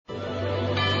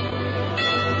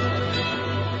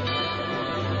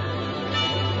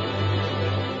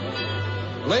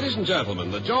Ladies and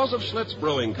gentlemen, the Joseph Schlitz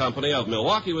Brewing Company of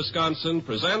Milwaukee, Wisconsin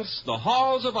presents The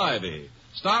Halls of Ivy,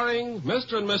 starring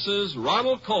Mr. and Mrs.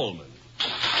 Ronald Coleman.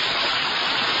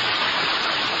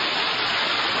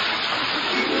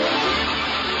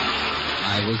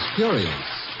 I was curious.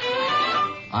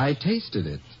 I tasted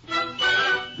it.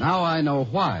 Now I know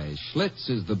why Schlitz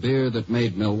is the beer that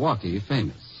made Milwaukee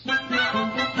famous.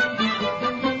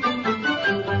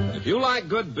 If you like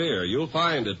good beer, you'll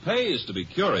find it pays to be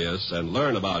curious and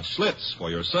learn about Schlitz for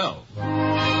yourself. And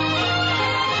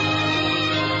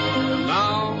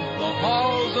now, The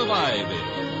Halls of Ivy.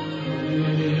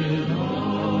 In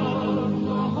all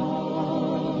the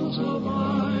halls of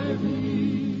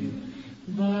ivy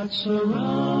that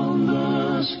surround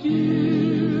us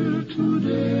here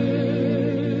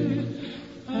today,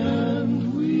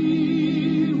 and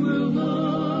we will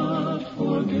not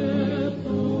forget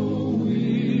though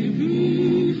we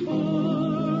be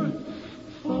far,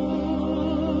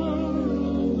 far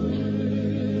away.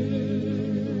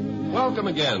 Welcome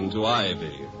again to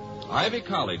Ivy. Ivy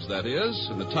College, that is,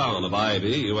 in the town of Ivy,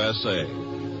 USA.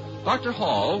 Dr.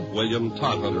 Hall, William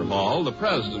Todhunter Hall, the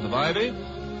president of Ivy,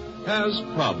 has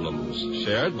problems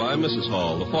shared by Mrs.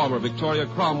 Hall, the former Victoria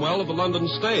Cromwell of the London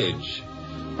stage.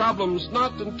 Problems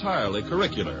not entirely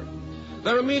curricular.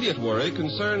 Their immediate worry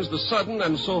concerns the sudden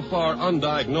and so far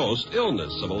undiagnosed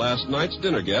illness of a last night's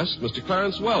dinner guest, Mr.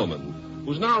 Clarence Wellman,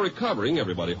 who's now recovering,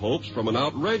 everybody hopes, from an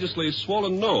outrageously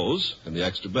swollen nose in the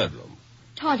extra bedroom.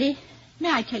 Toddy, may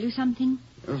I tell you something?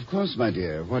 Of course, my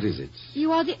dear. What is it?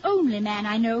 You are the only man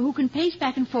I know who can pace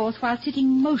back and forth while sitting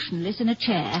motionless in a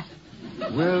chair.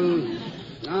 Well,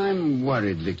 I'm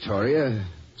worried, Victoria.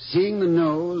 Seeing the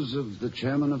nose of the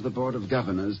chairman of the Board of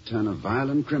Governors turn a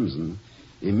violent crimson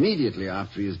immediately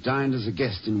after he has dined as a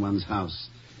guest in one's house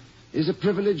is a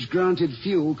privilege granted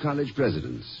few college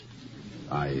presidents.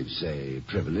 I say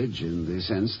privilege in the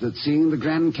sense that seeing the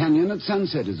Grand Canyon at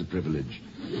sunset is a privilege.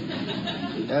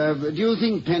 Do you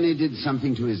think Penny did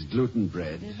something to his gluten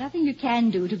bread? There's nothing you can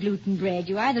do to gluten bread.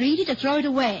 You either eat it or throw it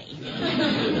away.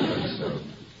 So.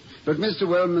 But Mr.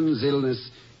 Wellman's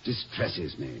illness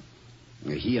distresses me.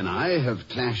 He and I have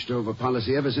clashed over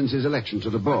policy ever since his election to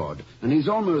the board, and he's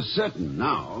almost certain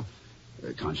now,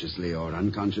 consciously or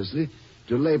unconsciously,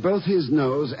 to lay both his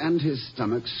nose and his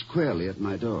stomach squarely at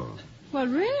my door. Well,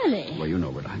 really? Well, you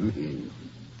know what I mean.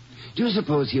 Do you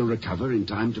suppose he'll recover in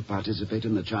time to participate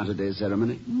in the Charter Day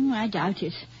ceremony? I doubt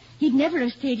it. He'd never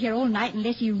have stayed here all night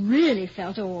unless he really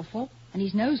felt awful, and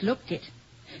his nose looked it.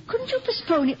 Couldn't you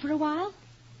postpone it for a while?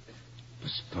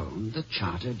 Postpone the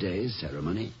Charter Day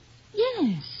ceremony?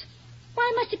 Yes.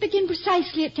 Why must it begin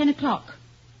precisely at 10 o'clock?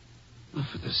 Well,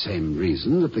 for the same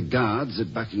reason that the guards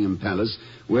at Buckingham Palace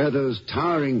wear those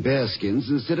towering bearskins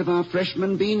instead of our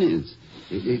freshman beanies.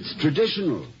 It's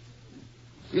traditional.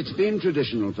 It's been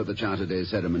traditional for the Charter Day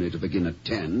ceremony to begin at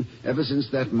 10 ever since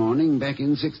that morning back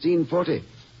in 1640,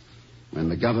 when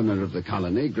the governor of the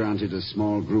colony granted a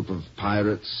small group of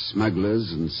pirates,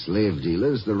 smugglers, and slave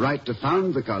dealers the right to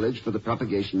found the college for the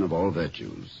propagation of all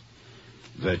virtues.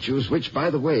 Virtues which, by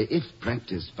the way, if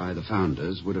practiced by the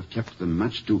founders, would have kept them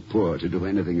much too poor to do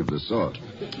anything of the sort.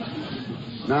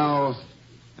 Now,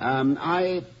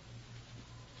 I...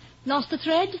 Lost the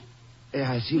thread?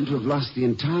 I seem to have lost the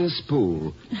entire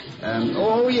spool.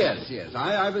 Yes.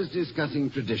 I was discussing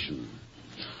tradition.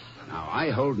 Now, I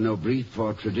hold no brief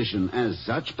for tradition as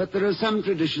such, but there are some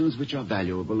traditions which are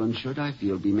valuable and should, I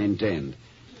feel, be maintained.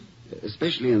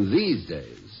 Especially in these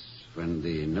days, when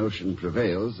the notion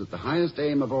prevails that the highest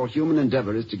aim of all human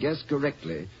endeavor is to guess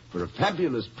correctly, for a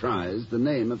fabulous prize, the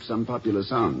name of some popular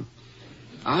song.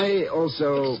 I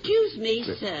also... Excuse me,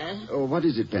 sir. Oh, what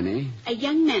is it, Penny? A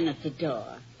young man at the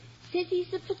door. Says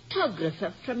he's a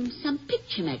photographer from some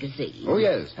picture magazine. Oh,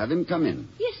 yes. Have him come in.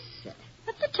 Yes, sir.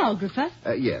 A photographer?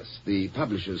 Yes. The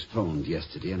publishers phoned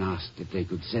yesterday and asked if they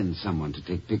could send someone to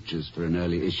take pictures for an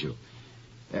early issue.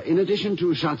 In addition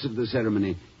to shots of the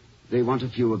ceremony, they want a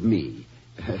few of me.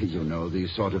 You know, the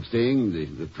sort of thing,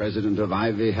 the president of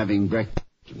Ivy having breakfast,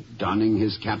 donning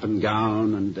his cap and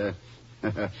gown, and...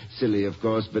 silly, of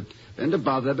course, and a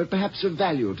bother, but perhaps of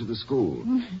value to the school.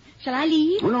 Shall I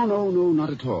leave? Oh, no, not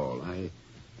at all.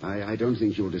 I don't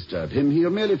think you'll disturb him.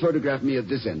 He'll merely photograph me at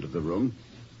this end of the room.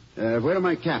 Where are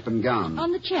my cap and gown?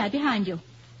 On the chair behind you.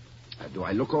 Do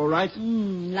I look all right?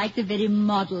 Like the very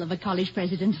model of a college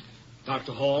president.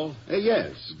 Dr. Hall?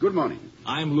 Yes, good morning.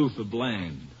 I'm Luther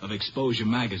Bland of Exposure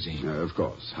Magazine. Of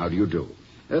course. How do you do?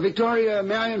 Victoria,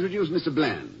 may I introduce Mr.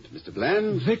 Bland? Mr.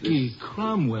 Bland? Vicky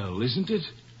Cromwell, isn't it?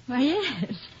 Why,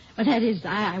 yes. Well, that is,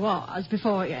 I was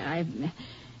before. I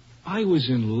was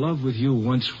in love with you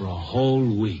once for a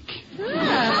whole week.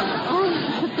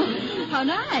 Oh, how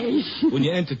how nice. When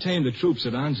you entertained the troops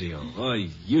at Anzio. Oh,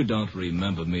 you don't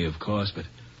remember me, of course, but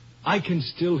I can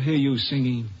still hear you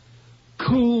singing,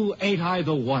 "Cool ain't I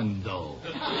the one, though."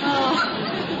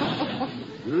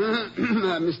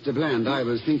 Mr. Bland, I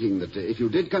was thinking that if you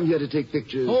did come here to take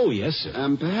pictures... Oh, yes,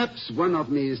 sir. Perhaps one of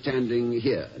me is standing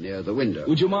here, near the window.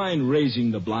 Would you mind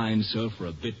raising the blind, sir, for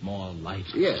a bit more light?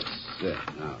 Yes, sir.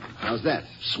 Now, how's that?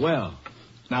 Swell.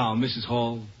 Now, Mrs.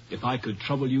 Hall, if I could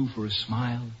trouble you for a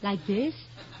smile. Like this?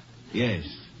 Yes.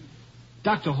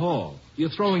 Dr. Hall, you're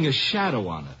throwing a shadow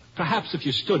on her. Perhaps if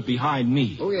you stood behind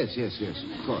me. Oh, yes,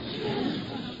 of course.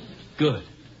 Good.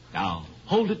 Now,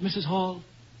 hold it, Mrs. Hall.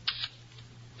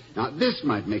 Now, this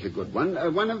might make a good one.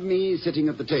 One of me sitting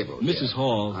at the table. Mrs.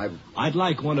 Hall, I've... I'd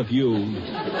like one of you...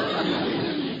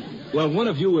 Well, one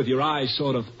of you with your eyes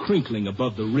sort of crinkling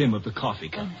above the rim of the coffee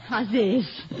cup. How's this?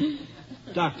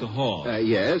 Dr. Hall.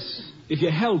 Yes? If you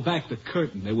held back the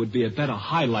curtain, there would be a better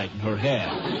highlight in her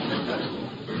hair.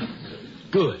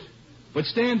 Good. But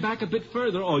stand back a bit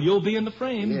further or you'll be in the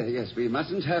frame. Yes, we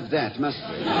mustn't have that, must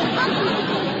we?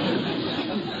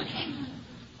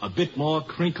 A bit more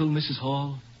crinkle, Mrs.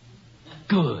 Hall.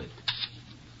 Good.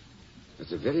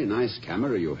 That's a very nice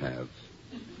camera you have.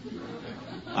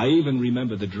 I even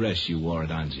remember the dress you wore at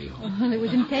Anzio. Well, it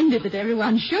was intended that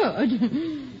everyone should.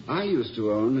 I used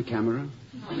to own a camera.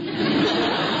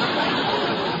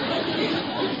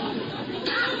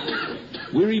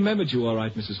 We remembered you all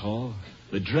right, Mrs. Hall.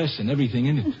 The dress and everything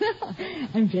in it.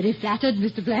 I'm very flattered,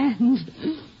 Mr. Bland.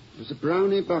 It was a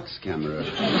Brownie box camera.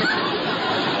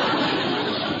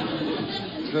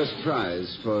 First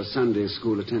prize for Sunday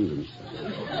school attendance.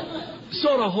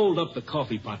 Sort of hold up the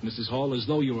coffee pot, Mrs. Hall, as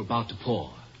though you were about to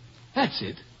pour. That's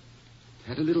it.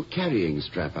 Had a little carrying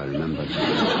strap, I remember.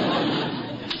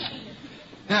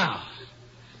 Now,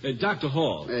 Dr.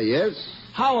 Hall. Yes?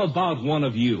 How about one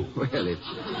of you? Well, if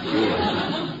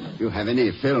you have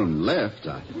any film left,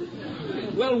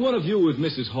 Well, one of you with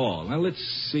Mrs. Hall. Now, let's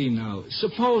see now.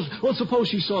 Suppose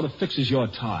she sort of fixes your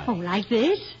tie. Oh, like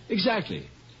this? Exactly.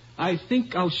 I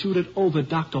think I'll shoot it over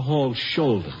Dr. Hall's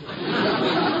shoulder.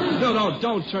 No,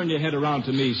 don't turn your head around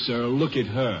to me, sir. Look at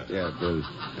her. Yeah, well,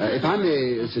 if I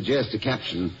may suggest a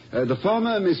caption, the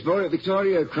former Miss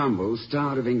Victoria Crumble,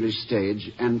 star of English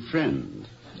stage and friend.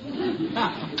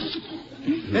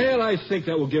 Well, I think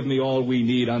that will give me all we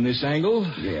need on this angle.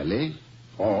 Really?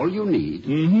 All you need?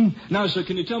 Mm-hmm. Now, sir,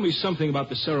 can you tell me something about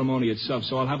the ceremony itself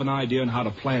so I'll have an idea on how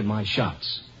to plan my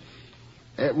shots?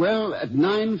 Well, at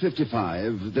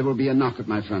 9:55, there will be a knock at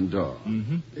my front door.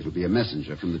 Mm-hmm. It'll be a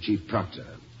messenger from the chief proctor.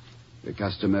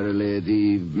 Customarily,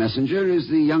 the messenger is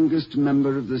the youngest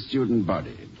member of the student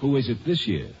body. Who is it this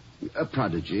year? A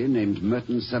prodigy named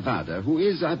Merton Savada, who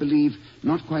is, I believe,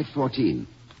 not quite 14.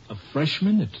 A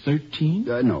freshman at 13?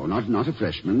 No, not a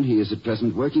freshman. He is at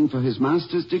present working for his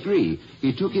master's degree.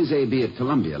 He took his A.B. at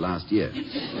Columbia last year.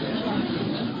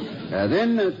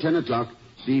 Then, at 10 o'clock,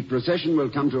 the procession will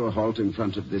come to a halt in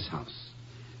front of this house.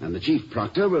 And the chief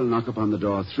proctor will knock upon the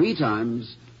door 3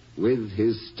 times with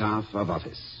his staff of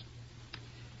office.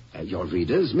 Your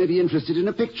readers may be interested in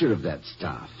a picture of that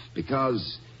staff,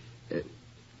 because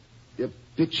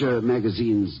picture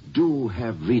magazines do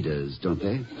have readers, don't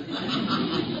they?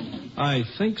 I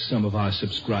think some of our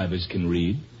subscribers can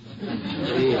read.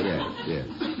 Yes.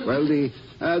 Well,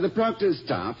 the proctor's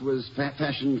staff was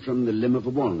fashioned from the limb of a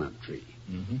walnut tree.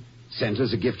 Mm-hmm. Sent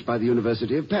as a gift by the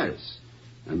University of Paris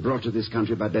and brought to this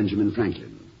country by Benjamin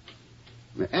Franklin.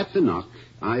 At the knock,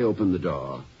 I open the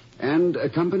door and,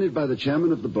 accompanied by the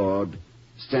chairman of the board,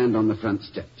 stand on the front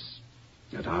steps.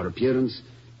 At our appearance,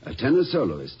 a tenor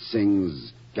soloist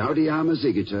sings Gaudium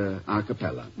Esigiter a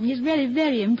cappella. It's very,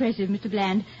 very impressive, Mr.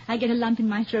 Bland. I get a lump in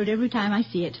my throat every time I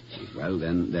see it. Well,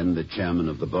 then the chairman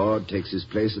of the board takes his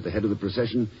place at the head of the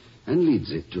procession and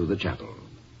leads it to the chapel.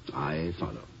 I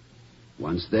follow.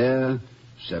 Once there,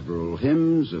 several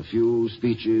hymns, a few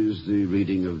speeches, the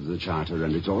reading of the charter,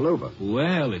 and it's all over.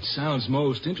 Well, it sounds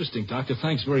most interesting, Doctor.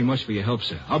 Thanks very much for your help,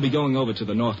 sir. I'll be going over to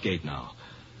the North Gate now.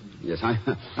 Yes, I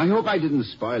hope I didn't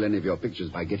spoil any of your pictures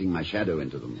by getting my shadow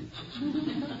into them.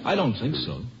 I don't think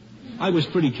so. I was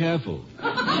pretty careful.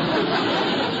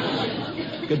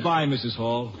 Goodbye, Mrs.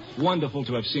 Hall. Wonderful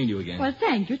to have seen you again. Well,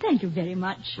 thank you very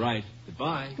much. Right.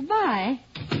 Goodbye. Goodbye.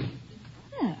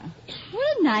 Oh,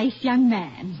 what a nice young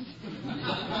man.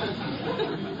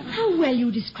 How well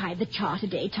you describe the charter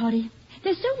day, Toddy.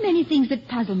 There's so many things that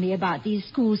puzzle me about these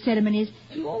school ceremonies.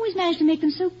 You always manage to make them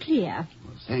so clear.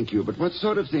 Well, thank you, but what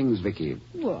sort of things, Vicky?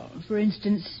 Well, for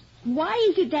instance, why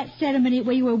is it that ceremony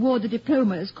where you award the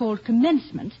diplomas called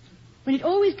commencement when it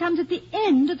always comes at the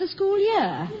end of the school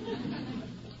year?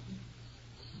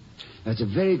 That's a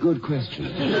very good question.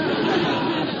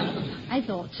 I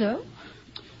thought so.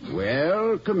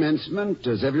 Well, commencement,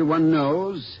 as everyone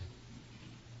knows.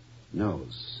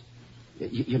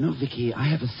 You know, Vicky, I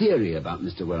have a theory about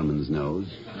Mr. Wellman's nose.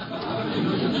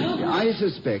 I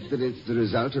suspect that it's the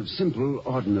result of simple,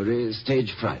 ordinary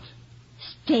stage fright.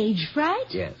 Stage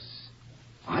fright? Yes.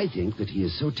 I think that he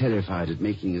is so terrified at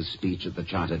making his speech at the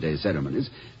Charter Day ceremonies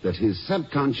that his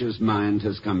subconscious mind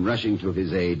has come rushing to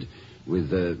his aid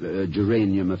with a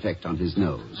geranium effect on his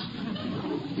nose.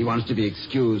 He wants to be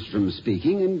excused from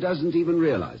speaking and doesn't even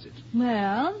realize it.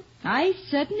 Well, I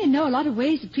certainly know a lot of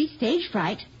ways to treat stage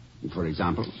fright. For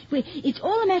example? Well, it's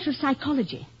all a matter of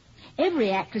psychology.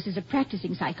 Every actress is a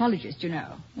practicing psychologist, you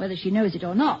know, whether she knows it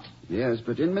or not. Yes,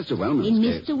 but in Mr. Wellman's case... In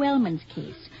Mr. Wellman's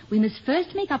case, we must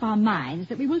first make up our minds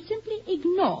that we will simply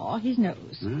ignore his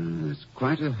nose. That's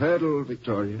quite a hurdle,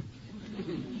 Victoria.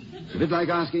 It's a bit like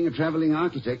asking a traveling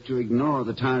architect to ignore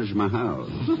the Taj Mahal.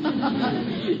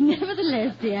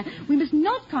 Nevertheless, dear, we must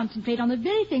not concentrate on the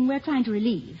very thing we're trying to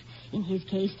relieve. In his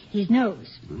case, his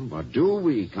nose. Well, what do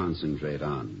we concentrate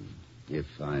on? If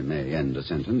I may end a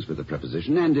sentence with a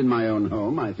preposition, and in my own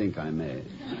home, I think I may.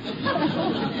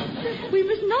 We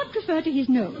must not refer to his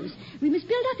nose. We must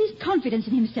build up his confidence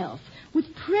in himself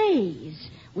with praise.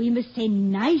 We must say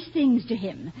nice things to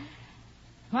him.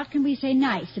 What can we say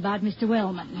nice about Mr.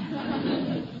 Wellman?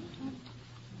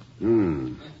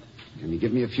 Can you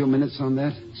give me a few minutes on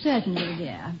that? Certainly,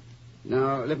 dear.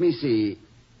 Now, let me see.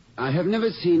 I have never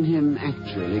seen him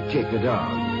actually kick a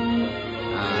dog.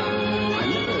 I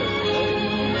never...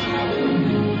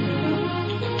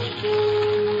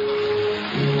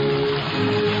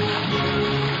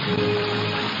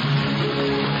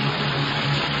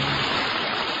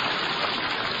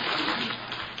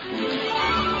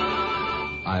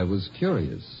 I was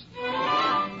curious.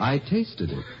 I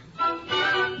tasted it.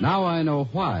 Now I know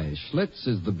why Schlitz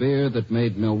is the beer that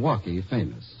made Milwaukee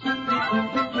famous.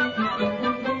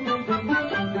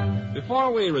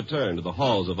 Before we return to the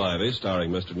halls of Ivy, starring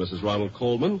Mr. and Mrs. Ronald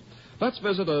Coleman, let's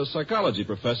visit a psychology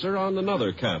professor on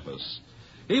another campus.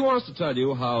 He wants to tell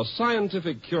you how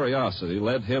scientific curiosity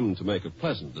led him to make a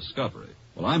pleasant discovery.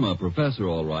 Well, I'm a professor,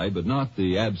 all right, but not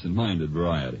the absent-minded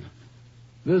variety.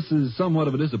 This is somewhat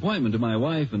of a disappointment to my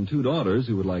wife and 2 daughters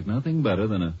who would like nothing better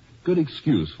than a good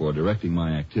excuse for directing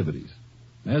my activities.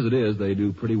 As it is, they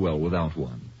do pretty well without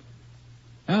one.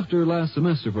 After last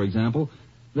semester, for example,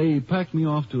 they packed me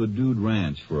off to a dude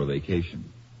ranch for a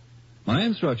vacation. My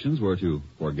instructions were to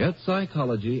forget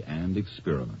psychology and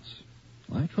experiments.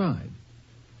 I tried.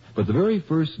 But the very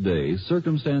first day,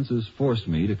 circumstances forced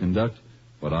me to conduct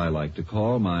what I like to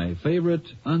call my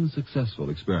favorite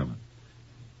unsuccessful experiment.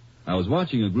 I was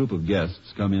watching a group of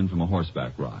guests come in from a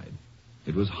horseback ride.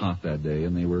 It was hot that day,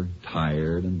 and they were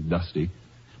tired and dusty,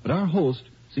 but our host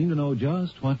seemed to know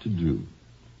just what to do.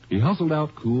 He hustled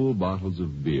out cool bottles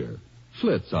of beer.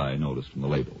 Schlitz, I noticed from the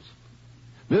labels.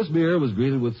 This beer was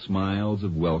greeted with smiles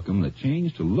of welcome that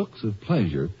changed to looks of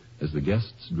pleasure as the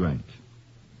guests drank.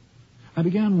 I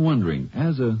began wondering,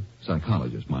 as a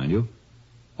psychologist, mind you,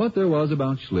 what there was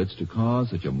about Schlitz to cause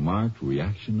such a marked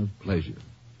reaction of pleasure.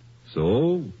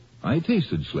 So I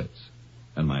tasted Schlitz,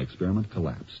 and my experiment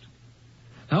collapsed.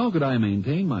 How could I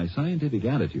maintain my scientific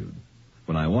attitude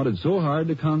when I wanted so hard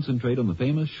to concentrate on the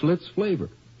famous Schlitz flavor?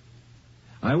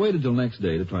 I waited till next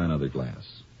day to try another glass,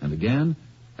 and again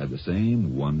had the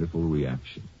same wonderful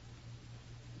reaction.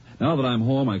 Now that I'm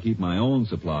home, I keep my own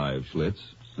supply of Schlitz.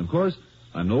 Of course,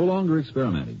 I'm no longer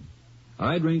experimenting.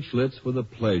 I drink Schlitz for the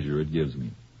pleasure it gives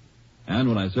me. And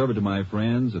when I serve it to my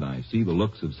friends and I see the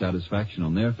looks of satisfaction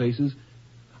on their faces,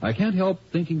 I can't help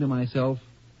thinking to myself,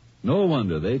 no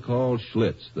wonder they call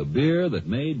Schlitz the beer that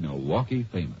made Milwaukee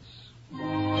famous.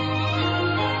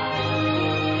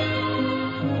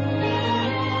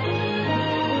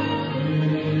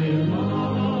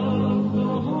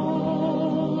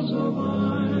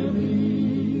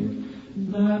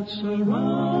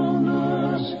 Surround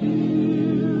us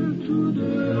here today.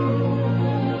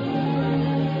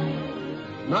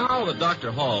 Now that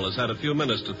Dr. Hall has had a few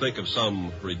minutes to think of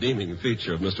some redeeming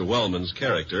feature of Mr. Wellman's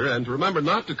character and to remember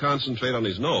not to concentrate on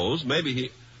his nose, maybe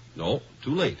he... No,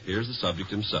 too late. Here's the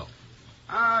subject himself.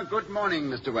 Good morning,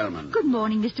 Mr. Wellman. Good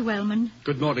morning, Mr. Wellman.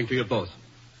 Good morning to you both.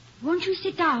 Won't you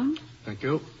sit down? Thank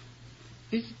you.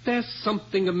 Is there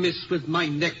something amiss with my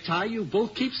necktie? You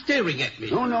both keep staring at me.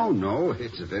 No.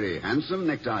 It's a very handsome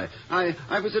necktie. I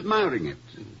was admiring it.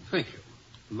 Thank you.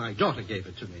 My daughter gave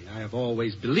it to me. I have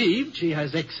always believed she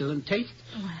has excellent taste.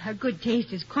 Oh, her good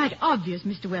taste is quite obvious,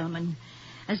 Mr. Wellman.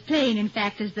 As plain, in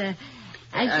fact, as the...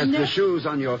 As the shoes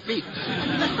on your feet.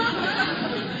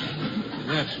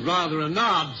 That's rather an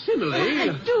odd simile.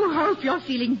 I do hope you're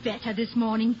feeling better this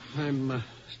morning. I'm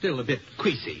still a bit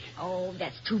queasy. Oh,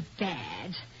 that's too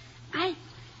bad. I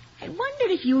wonder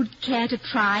if you'd care to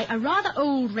try a rather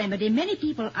old remedy many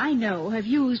people I know have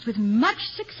used with much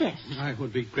success. I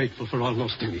would be grateful for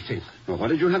almost anything. Well, what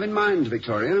did you have in mind,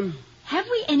 Victoria? Have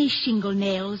we any shingle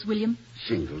nails, William?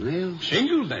 Shingle nails?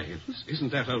 Shingle nails?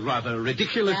 Isn't that a rather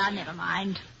ridiculous... Never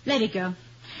mind. Let it go.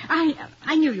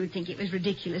 I knew you'd think it was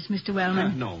ridiculous, Mr.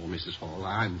 Wellman. No, Mrs. Hall,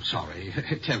 I'm sorry.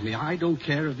 Tell me, I don't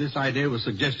care if this idea was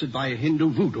suggested by a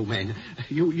Hindu voodoo man.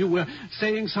 You were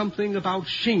saying something about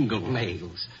shingle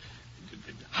nails.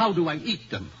 How do I eat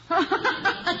them?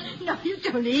 No, you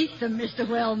don't eat them, Mr.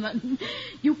 Wellman.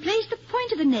 You place the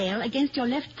point of the nail against your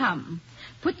left thumb,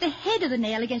 put the head of the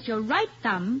nail against your right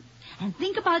thumb, and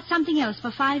think about something else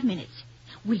for 5 minutes.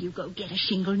 Will you go get a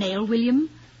shingle nail, William?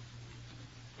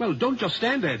 Well, don't just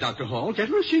stand there, Dr. Hall. Get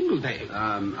her a shingle nail.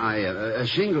 A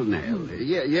shingle nail.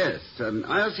 Yes.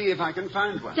 I'll see if I can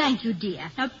find one. Thank you,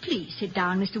 dear. Now, please sit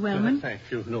down, Mr. Wellman. Thank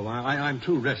you. No, I'm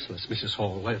too restless, Mrs.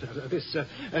 Hall. This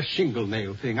shingle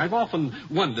nail thing. I've often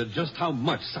wondered just how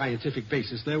much scientific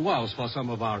basis there was for some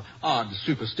of our odd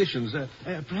superstitions.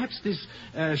 Perhaps this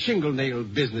shingle nail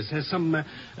business has some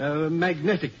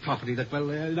magnetic property that,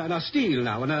 now steel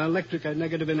now, and electric,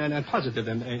 negative and positive,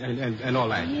 and all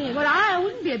that. Yeah, well, I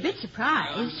wouldn't be a bit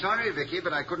surprised. I'm sorry, Vicky,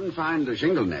 but I couldn't find a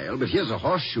shingle nail. But here's a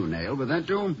horseshoe nail. Would that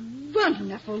do?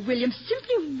 Wonderful, William.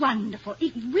 Simply wonderful.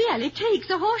 It really takes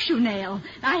a horseshoe nail.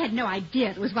 I had no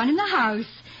idea there was one in the house.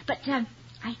 But I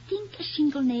think a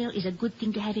shingle nail is a good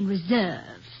thing to have in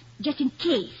reserve, just in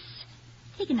case.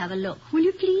 Take another look, will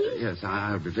you, please? Yes,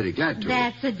 I'll be very glad to.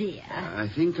 That's a dear. I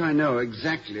think I know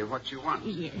exactly what you want.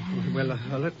 Yeah. Well,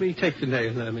 let me take the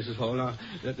nail, Mrs. Hall.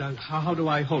 How do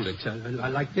I hold it?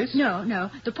 Like this?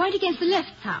 No. The point against the left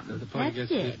thumb. The point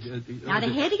That's against it. Now, the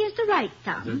head against the right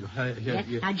thumb.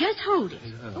 Now, just hold it.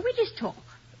 We just talk.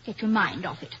 Get your mind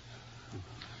off it.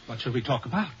 What shall we talk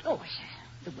about? Oh,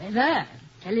 the weather,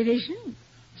 television,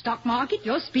 stock market,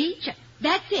 your speech.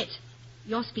 That's it.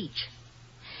 Your speech.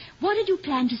 What did you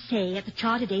plan to say at the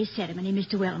Charter Day ceremony,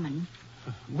 Mr. Wellman?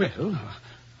 Well,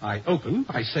 I open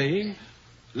by saying,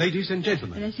 ladies and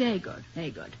gentlemen. That's very good, very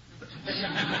good.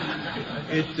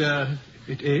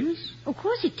 It is? Of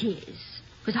course it is.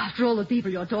 Because after all, the people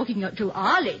you're talking to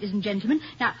are ladies and gentlemen.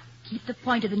 Now, keep the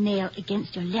point of the nail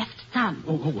against your left thumb.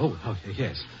 Oh,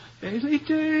 yes.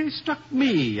 It struck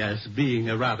me as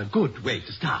being a rather good way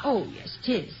to start. Oh, yes, it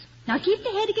is. Now, keep the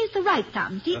head against the right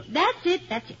thumb. See, that's it.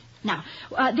 Now,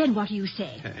 then what do you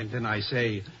say? And then I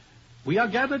say, we are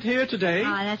gathered here today.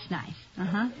 Ah, that's nice.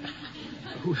 Uh-huh.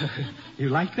 You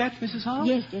like that, Mrs. Hall?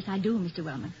 Yes, I do, Mr.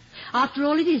 Wellman. After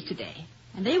all, it is today.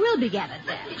 And they will be gathered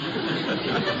there.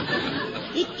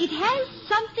 It has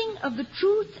something of the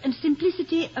truth and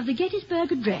simplicity of the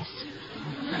Gettysburg Address.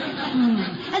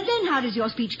 And then how does your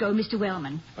speech go, Mr.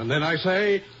 Wellman? And then I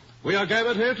say, we are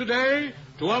gathered here today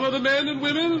to honor the men and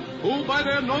women who, by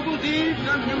their noble deeds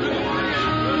and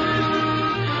humanity...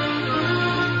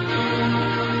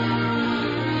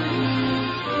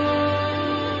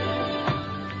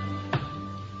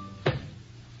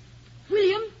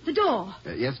 William, the door.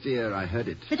 Yes, dear, I heard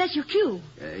it. But that's your cue.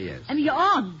 Yes. I mean, you're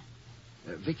on.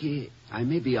 Vicky, I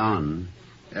may be on,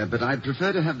 but I'd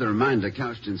prefer to have the reminder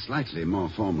couched in slightly more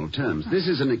formal terms. This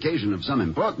is an occasion of some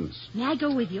importance. May I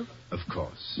go with you? Of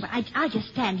course. Well, I'll just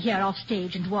stand here off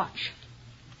stage and watch.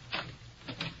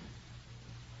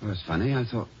 Oh, it's funny, I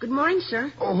thought... Good morning,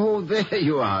 sir. Oh, there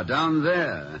you are, down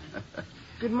there.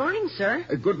 Good morning, sir.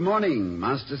 Good morning,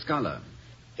 Master Scholar.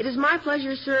 It is my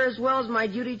pleasure, sir, as well as my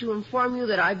duty to inform you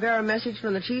that I bear a message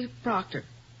from the chief proctor.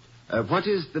 What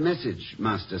is the message,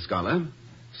 Master Scholar?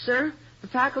 Sir, the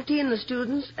faculty and the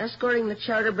students escorting the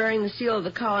charter bearing the seal of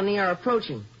the colony are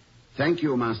approaching. Thank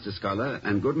you, Master Scholar,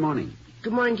 and good morning.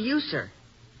 Good morning to you, sir.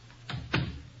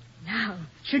 Now,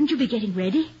 shouldn't you be getting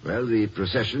ready? Well, the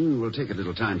procession will take a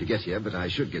little time to get here, but I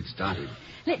should get started.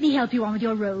 Let me help you on with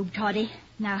your robe, Toddy.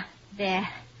 Now, there.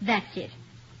 That's it.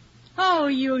 Oh,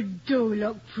 you do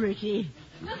look pretty.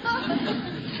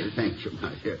 Thank you,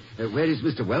 my dear. Where is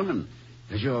Mr. Wellman?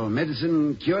 Has your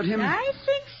medicine cured him? I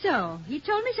think so. He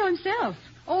told me so himself.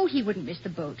 Oh, he wouldn't miss the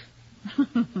boat.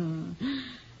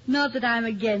 Not that I'm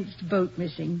against boat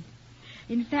missing.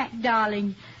 In fact,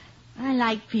 darling, I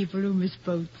like people who miss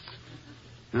boats.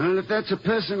 Well, if that's a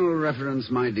personal reference,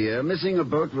 my dear, missing a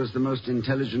boat was the most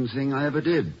intelligent thing I ever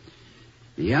did.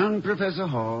 The young Professor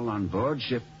Hall on board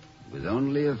ship with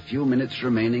only a few minutes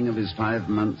remaining of his 5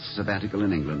 months sabbatical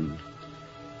in England.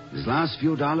 His last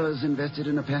few dollars invested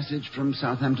in a passage from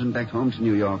Southampton back home to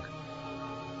New York.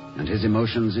 and his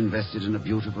emotions invested in a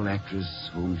beautiful actress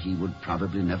whom he would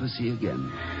probably never see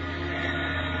again.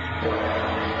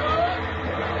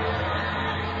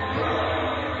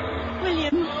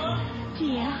 William,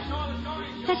 dear,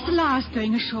 that's the last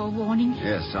going ashore warning.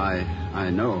 Yes, I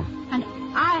know. And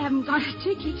I haven't got a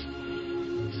ticket.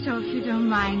 So if you don't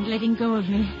mind letting go of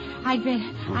me, I'd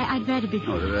better be...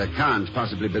 Oh, that can't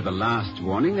possibly be the last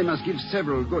warning. They must give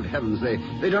several. Good heavens,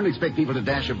 they don't expect people to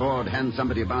dash aboard, hand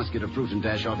somebody a basket of fruit and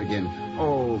dash off again.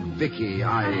 Oh, Vicky,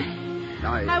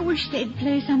 I wish they'd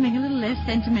play something a little less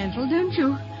sentimental, don't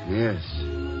you? Yes.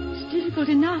 It's difficult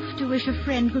enough to wish a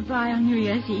friend goodbye on New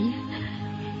Year's Eve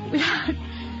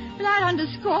without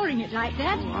underscoring it like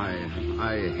that. Oh,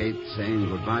 I hate saying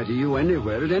goodbye to you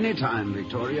anywhere at any time,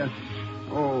 Victoria.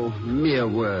 Oh, mere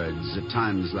words at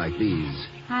times like these.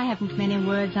 I haven't many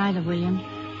words either, William.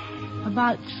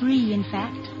 About 3, in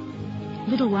fact.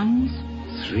 Little ones.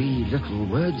 3 little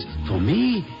words? For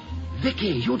me? Vicky,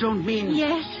 you don't mean...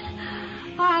 Yes.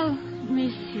 I'll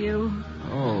miss you.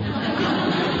 Oh.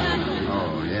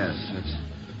 Oh, yes.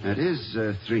 That is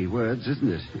 3 words, isn't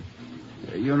it?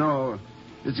 You know,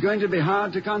 it's going to be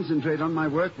hard to concentrate on my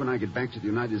work when I get back to the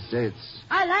United States.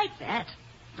 I like that.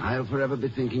 I'll forever be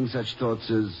thinking such thoughts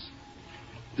as,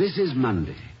 this is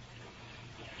Monday.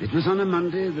 It was on a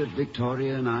Monday that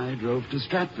Victoria and I drove to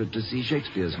Stratford to see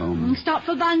Shakespeare's home. Stop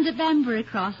for buns at Banbury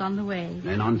Cross on the way.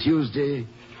 Then on Tuesday,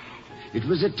 it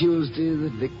was a Tuesday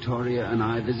that Victoria and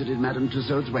I visited Madame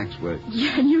Tussaud's waxworks.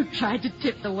 Yeah, and you tried to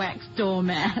tip the wax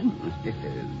doorman.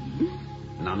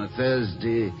 And on a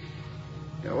Thursday,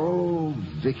 oh,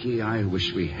 Vicky, I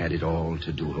wish we had it all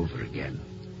to do over again.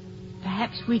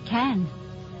 Perhaps we can.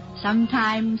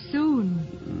 Sometime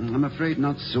soon. I'm afraid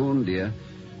not soon, dear.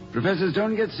 Professors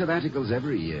don't get sabbaticals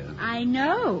every year. I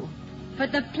know.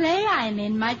 But the play I'm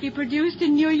in might be produced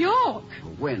in New York.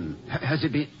 When? Has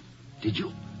it been... Did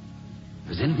you...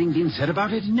 Has anything been said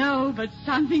about it? No, but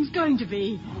something's going to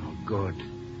be. Oh, good.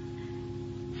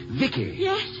 Vicky.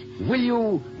 Yes? Will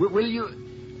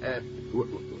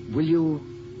you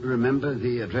remember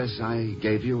the address I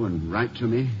gave you and write to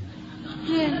me?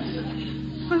 Yes.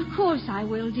 Of course I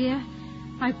will, dear.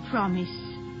 I promise.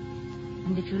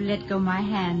 And if you let go my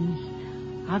hands,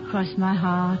 I'll cross my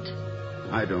heart.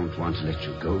 I don't want to let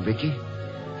you go, Vicky.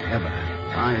 Ever.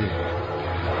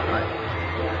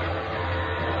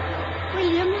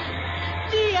 William,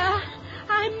 dear,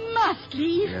 I must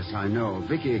leave. Yes, I know.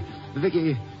 Vicky,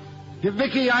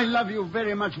 I love you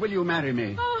very much. Will you marry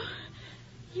me? Oh,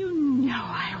 you know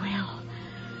I will.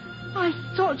 I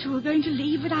thought you were going to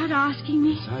leave without asking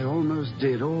me. Yes, I almost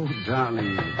did. Oh,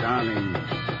 darling.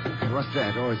 What's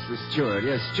that? Oh, it's the steward.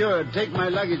 Yes, steward, take my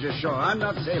luggage ashore. I'm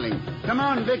not sailing. Come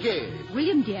on, Vicky.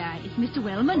 William, dear, it's Mr.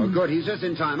 Wellman. Oh, good. He's just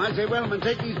in time. I say, Wellman,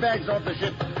 take these bags off the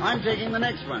ship. I'm taking the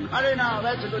next one. Hurry now.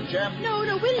 That's a good chap. No,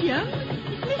 William.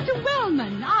 It's Mr.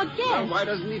 Wellman, our guest. Well, why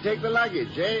doesn't he take the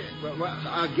luggage, eh? Well,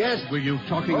 our guest. Were you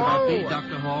talking about me,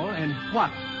 Dr. Hall? And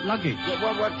what? Luggage?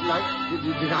 What luggage?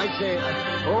 Did I say...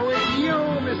 Oh, it's you,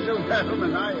 Mr.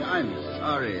 Wellman. I'm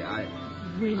sorry.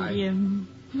 William,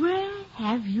 where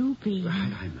have you been?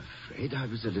 I'm afraid I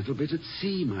was a little bit at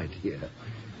sea, my dear.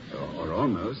 Or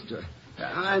almost.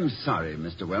 I'm sorry,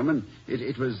 Mr. Wellman.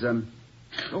 It was...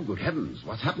 Oh, good heavens.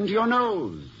 What's happened to your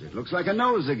nose? It looks like a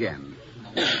nose again.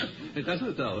 It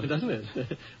doesn't, though, doesn't it?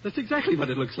 That's exactly what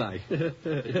it looks like.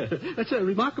 That's a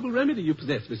remarkable remedy you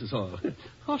possess, Mrs. Hall.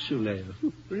 Horseshoe nail.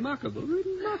 Remarkable,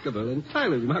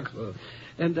 entirely remarkable.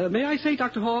 And may I say,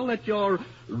 Dr. Hall, that your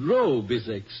robe is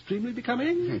extremely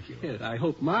becoming? Thank you. Yes, I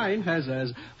hope mine has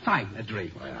as fine a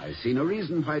drape. Well, I see no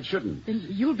reason why it shouldn't. Then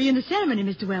you'll be in the ceremony,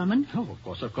 Mr. Wellman. Oh,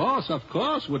 of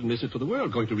course. Wouldn't miss it for the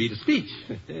world. Going to read a speech.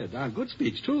 Yeah, darn good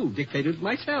speech, too. Dictated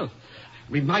myself.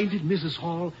 Reminded Mrs.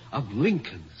 Hall of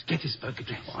Lincoln's Gettysburg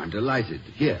Address. Oh, I'm delighted.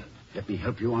 Here, let me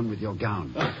help you on with your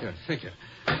gown. Oh, yes, thank you.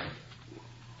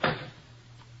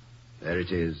 There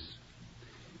it is.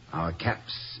 Our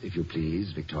caps, if you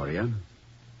please, Victoria.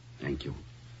 Thank you.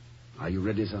 Are you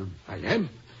ready, sir? I am.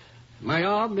 My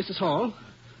arm, Mrs. Hall.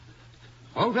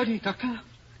 All ready, Doctor?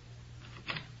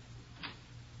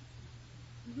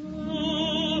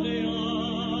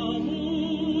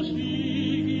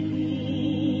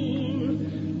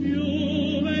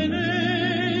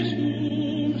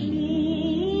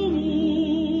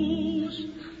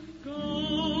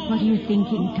 What are you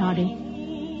thinking, Toddy?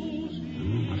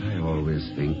 What I always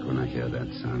think when I hear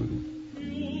that sound.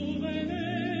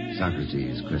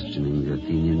 Socrates questioning the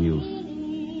Athenian youth.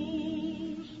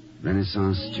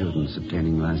 Renaissance students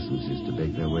obtaining licenses to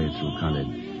beg their way through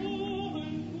college.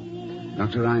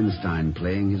 Dr. Einstein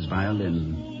playing his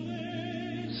violin.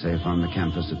 safe on the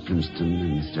campus at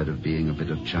Princeton instead of being a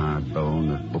bit of charred bone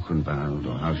at Buchenwald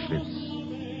or Auschwitz.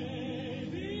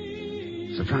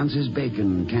 Sir Francis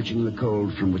Bacon catching the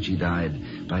cold from which he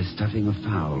died by stuffing a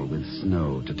fowl with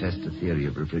snow to test the theory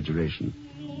of refrigeration.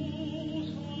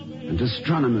 And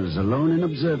astronomers alone in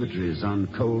observatories on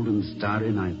cold and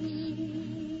starry nights.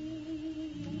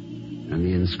 And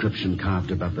the inscription carved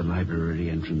above the library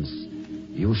entrance,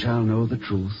 "You shall know the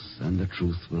truth, and the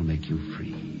truth will make you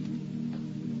free."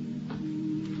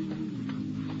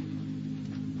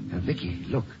 Vicky,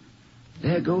 look.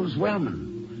 There goes Wellman.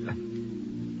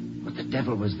 What the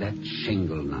devil was that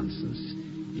shingle nonsense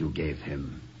you gave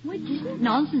him? Well, it isn't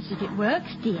nonsense if it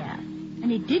works, dear.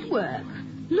 And it did work.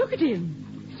 Look at him.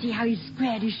 See how he's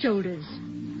squared his shoulders.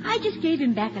 I just gave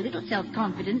him back a little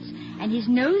self-confidence, and his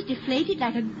nose deflated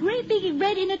like a great big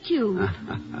red in a tube.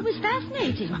 It was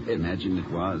fascinating. I imagine it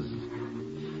was.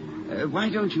 Why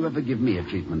don't you ever give me a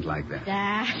treatment like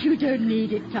that? You don't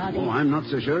need it, Toddy. Oh, I'm not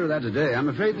so sure of that today. I'm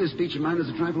afraid this speech of mine is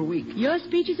a trifle weak. Your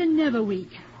speeches are never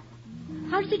weak.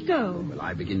 How does it go? Well,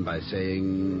 I begin by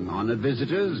saying, honored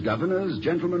visitors, governors,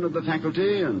 gentlemen of the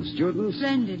faculty, and students.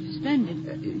 Splendid,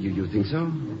 splendid. You think so?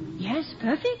 Yes,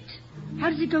 perfect. How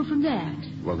does it go from there?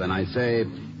 Well, then I say,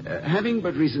 having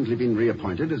but recently been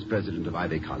reappointed as president of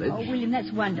Ivy College... Oh, William,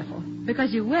 that's wonderful.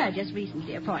 Because you were just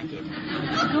recently appointed.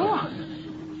 Go on.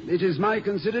 It is my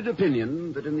considered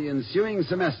opinion that in the ensuing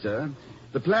semester,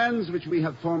 the plans which we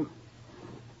have formed...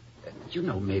 You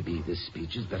know, maybe this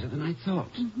speech is better than I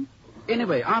thought. Mm-hmm.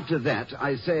 Anyway, after that,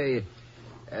 I say...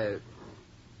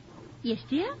 Yes,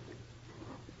 dear?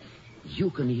 You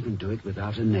can even do it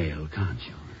without a nail, can't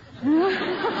you?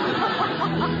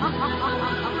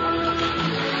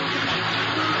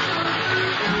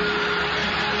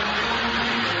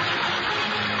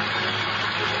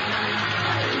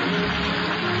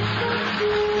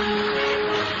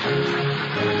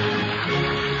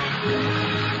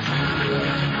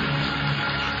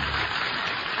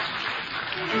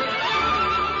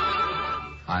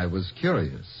 I was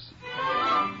curious.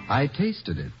 I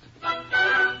tasted it.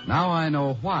 Now I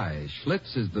know why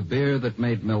Schlitz is the beer that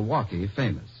made Milwaukee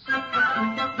famous.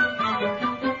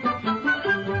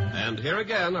 And here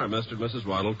again are Mr. and Mrs.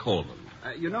 Ronald Coleman.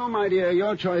 You know, my dear,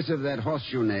 your choice of that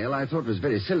horseshoe nail I thought was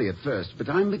very silly at first, but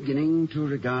I'm beginning to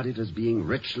regard it as being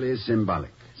richly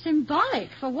symbolic. Symbolic?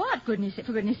 For what, for goodness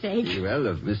sake? Well,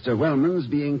 of Mr. Wellman's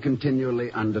being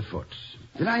continually underfoot.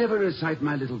 Did I ever recite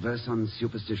my little verse on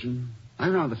superstition? I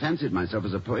rather fancied myself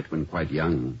as a poet when quite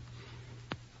young.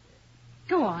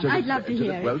 Go on, I'd love to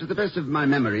hear it. Well, to the best of my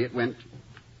memory, it went,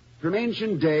 from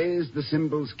ancient days the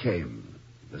symbols came.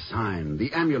 The sign,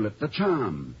 the amulet, the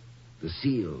charm, the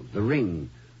seal, the ring,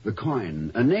 the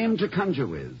coin, a name to conjure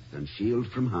with and shield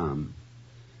from harm.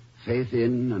 Faith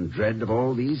in and dread of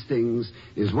all these things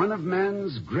is one of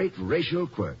man's great racial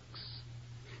quirks.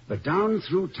 But down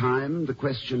through time the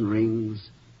question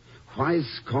rings, why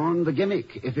scorn the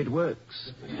gimmick if it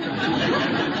works?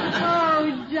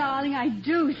 Oh, darling, I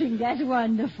do think that's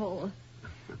wonderful.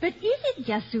 But is it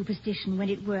just superstition when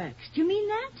it works? Do you mean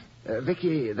that?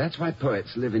 Vicky, that's why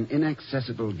poets live in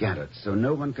inaccessible garrets, so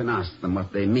no one can ask them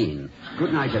what they mean.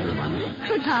 Good night, everyone.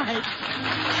 Good night.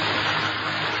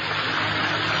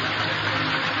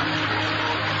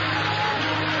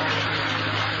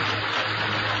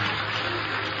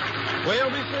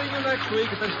 We'll be seeing you next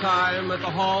week at this time at the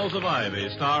Halls of Ivy,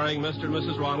 starring Mr. and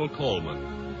Mrs. Ronald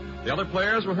Coleman. The other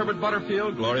players were Herbert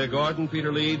Butterfield, Gloria Gordon,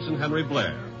 Peter Leeds, and Henry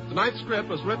Blair. Tonight's script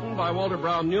was written by Walter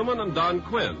Brown Newman and Don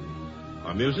Quinn.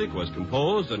 Our music was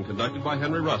composed and conducted by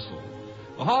Henry Russell.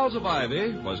 The Halls of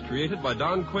Ivy was created by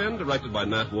Don Quinn, directed by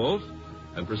Nat Wolf,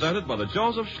 and presented by the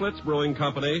Joseph Schlitz Brewing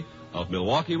Company of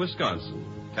Milwaukee, Wisconsin.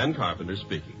 Ken Carpenter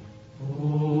speaking.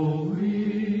 Oh,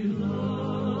 we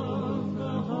love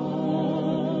the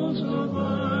halls of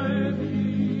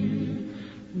ivy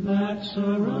that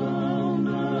surround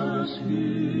us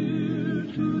here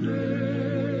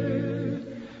today,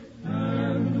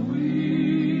 and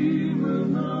we will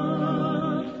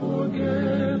not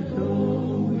forget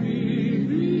though we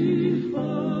be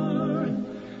far,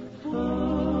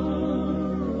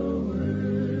 far away.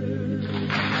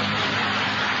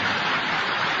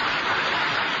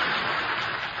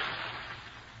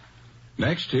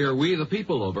 Next, hear We the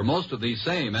People over most of these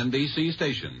same NBC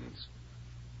stations.